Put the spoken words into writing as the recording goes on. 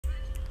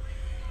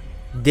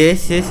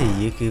This is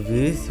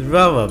Yuliblues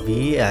Rubber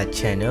B at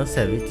channel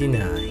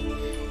 79.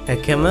 A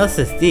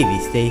commercial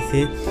TV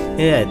station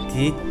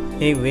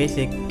in which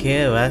it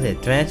cares the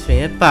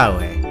transferring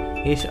power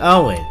is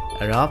owned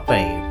and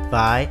operated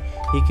by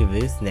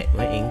Yuliblues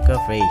Network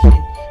Incorporation,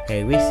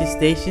 a which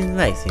station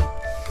license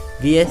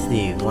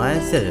BSD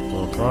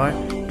 1744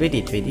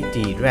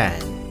 2023 RAN.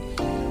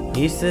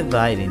 Issued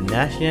by the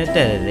National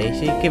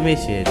Television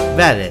Commission,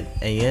 valid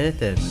and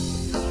unit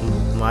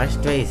March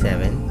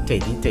 27,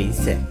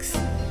 2026.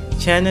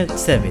 Channel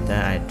 7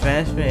 and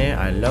transmitters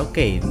are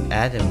located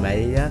at the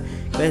Manila,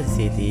 West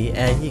City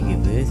and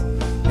Yuliblues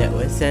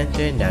Network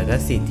Center in Naga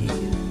City.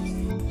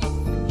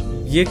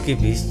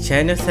 Yuliblues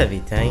Channel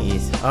 7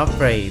 is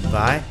operated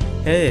by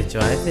the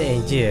joint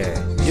engineer,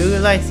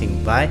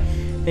 utilizing by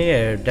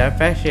the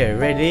Director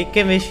Radio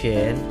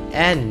Commission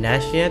and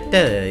National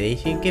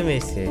Television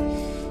Commission.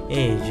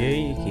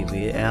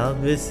 Yuliblues L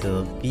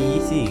Visual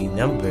BC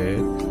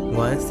number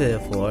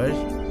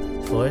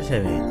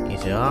 10447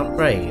 is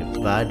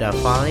operated by the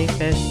following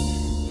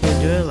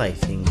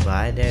utilizing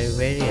by the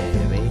Radio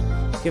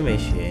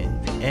Commission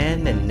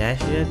and the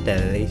National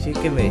Television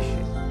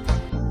Commission.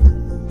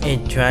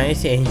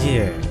 Entrance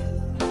engineer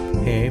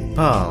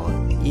Paul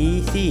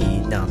EC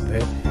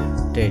number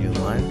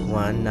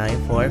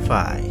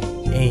 311945.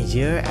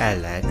 Engineer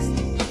Alex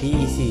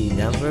PEC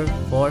number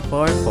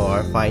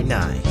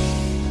 44459.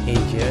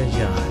 Engineer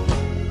John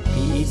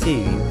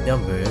PEC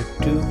number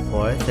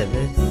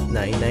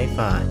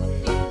 247995.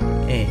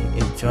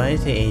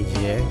 Entrance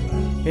engineer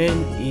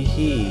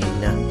EC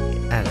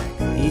Alex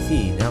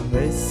EC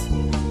numbers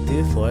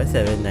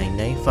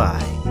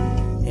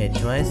 247995.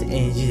 Entrance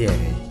engineer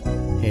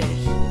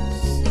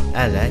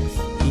Alex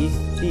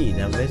EC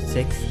number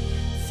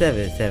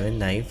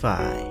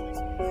 67795.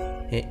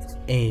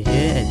 Engineer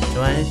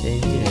Entrance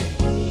engineer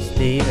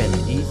Stephen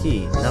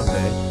EC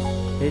number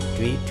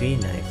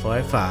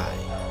 33945.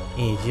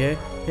 Engineer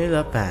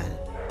Leartion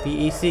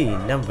PEC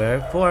number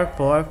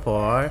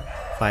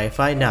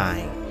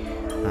 444559.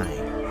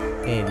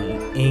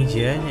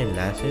 Engineer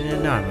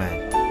Leartion Norman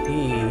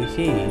PEC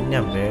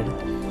number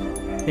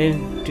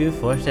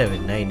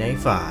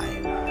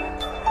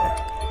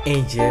 247995.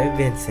 Engineer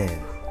Vincent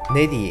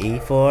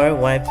 8084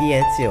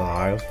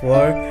 YPNCR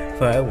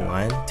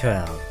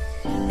 44112.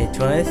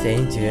 Entrance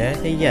Engineer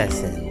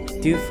Yasin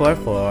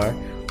 244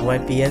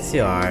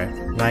 YPNCR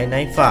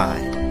 995.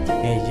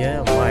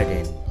 Engineer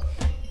Martin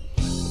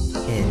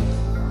in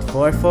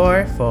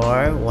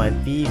 444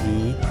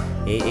 1PV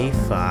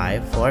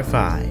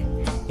 88545.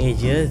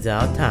 Engineer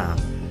Zhao Tam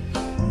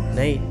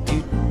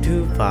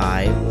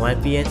 9225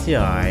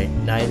 1PNCR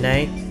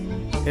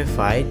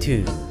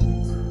 9952.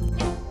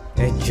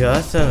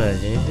 Just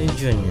Emergency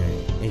Junior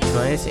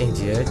Entrance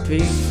Engineer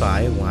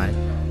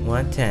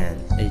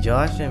 351110.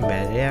 George and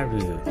Maria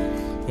Route.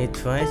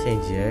 Entrance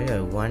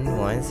Engineer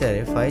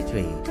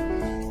 11753.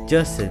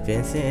 Joseph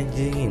Vincent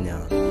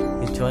Angelino.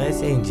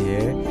 Entrance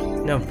Engineer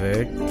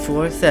number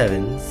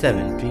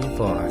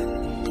 47734.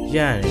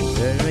 John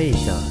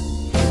Verita.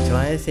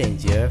 Entrance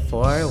Engineer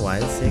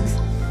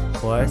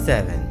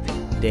 41647.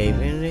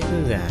 David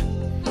Rigugan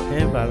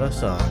and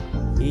Barroso.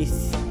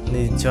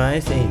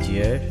 Entrance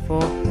Engineer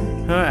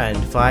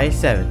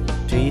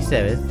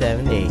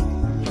 4573778.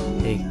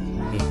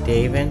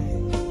 David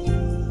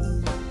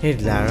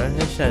Lara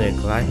started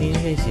clocking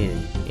his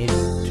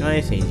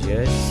Entrance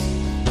Engineer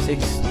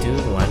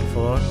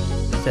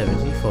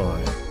 621474.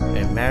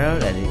 And Meryl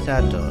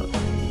Elisato.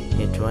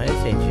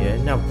 Entrance Engineer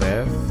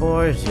number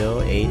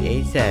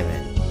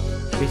 40887.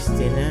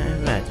 Christina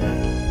Matter.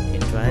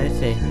 Entrance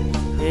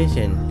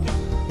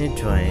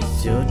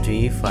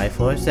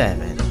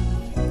 03547.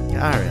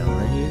 Ariel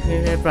and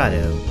Houston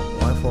Brother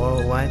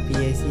 141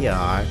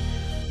 PACR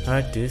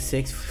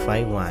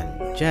R2651.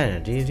 Jana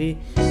Didi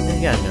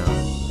Nagano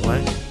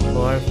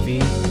 143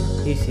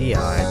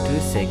 PCR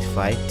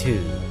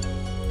 2652.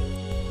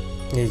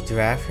 Is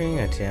drafting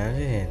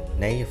attended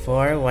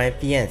 94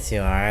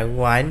 YPNCR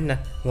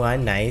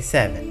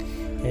 1197.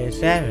 Is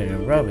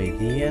drafting Robbie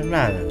D and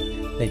Malo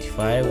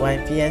 95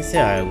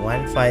 YPNCR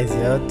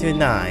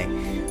 15029.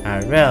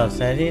 Rel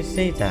Sandy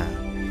Sita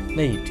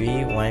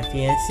 93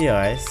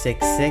 YPNCR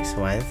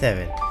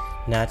 6617.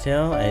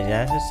 Natal and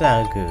Yasa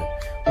Sangu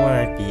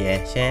 1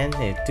 PSN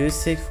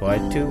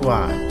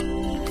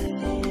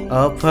 26421.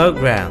 All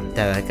programs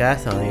that are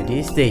cast on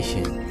this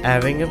station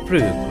having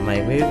approved my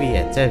movie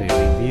and service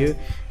review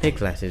and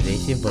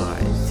classification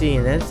board,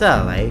 seen and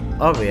satellite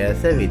over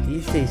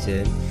 70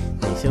 stations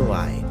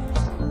nationwide.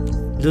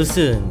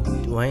 Leartion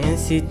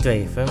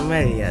YNC3 from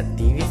Maria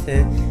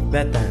TV7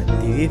 Beta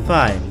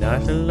TV5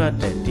 Northern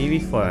London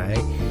TV4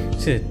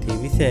 Sud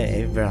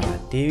TV7 Abroad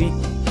TV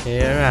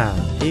around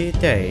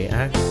TV3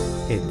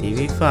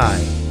 TV5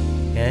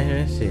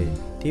 and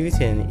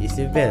TV10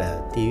 Isabella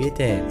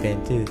TV10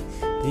 Pentu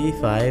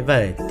TV5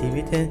 Violet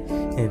TV10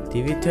 and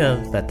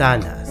TV12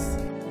 Batanas.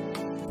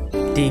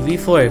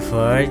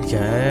 TV44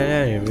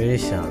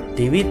 Generation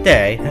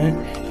TV3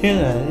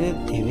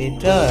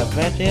 TV12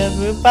 Patriot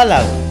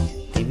Palawan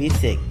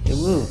TV6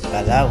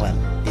 Palawan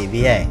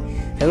TV8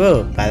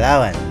 Hello,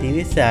 Palawan,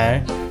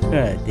 TV7,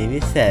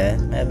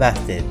 TV7,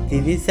 Mabasted,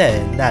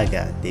 TV7,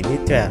 Naga,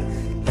 TV12,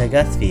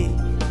 Legazpi,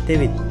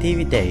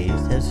 TV Days,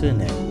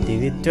 Sasuna,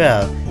 TV12,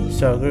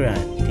 Soguran,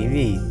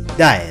 TV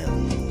Dial.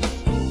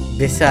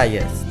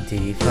 Visayas,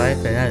 TV5,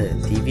 Fernanda,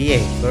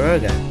 TV8,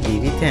 Foroga,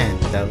 TV10,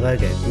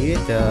 Tavaga,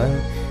 TV12,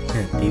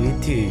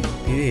 TV2,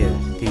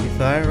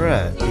 TV5,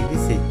 Ra,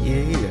 TV6,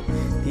 Iloilo,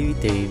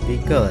 TV3,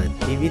 Bicola,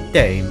 TV3,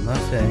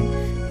 Mustang,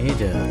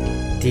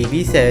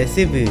 TV7,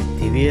 Cebu,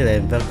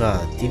 TV11,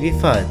 Bagal,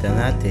 TV4,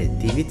 Donate,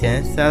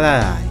 TV10,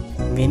 Salai,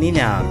 Mini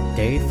Now,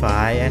 TV5,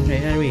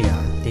 Henria,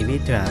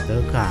 TV12,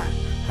 Lokan,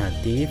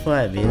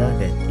 TV4,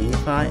 Villaga,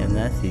 TV5,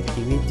 Emnasi,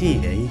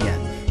 TV3, Veriga,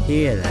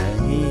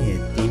 TV11,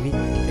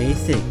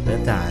 TV6,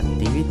 Batan,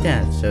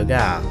 TV10,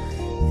 Shogal,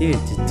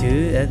 TV2,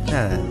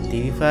 Etala,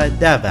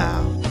 TV5,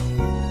 Davao,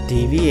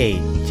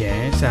 TV8,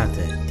 Jaren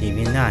Santa,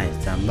 TV9,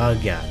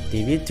 Zamboga,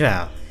 TV12,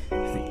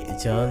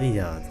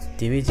 Jolio,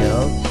 TV12,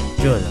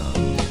 Jolo.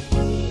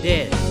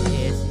 This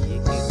is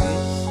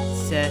Yuliblues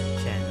set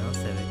channel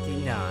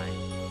 79.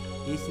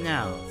 He's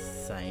now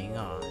signing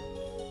on.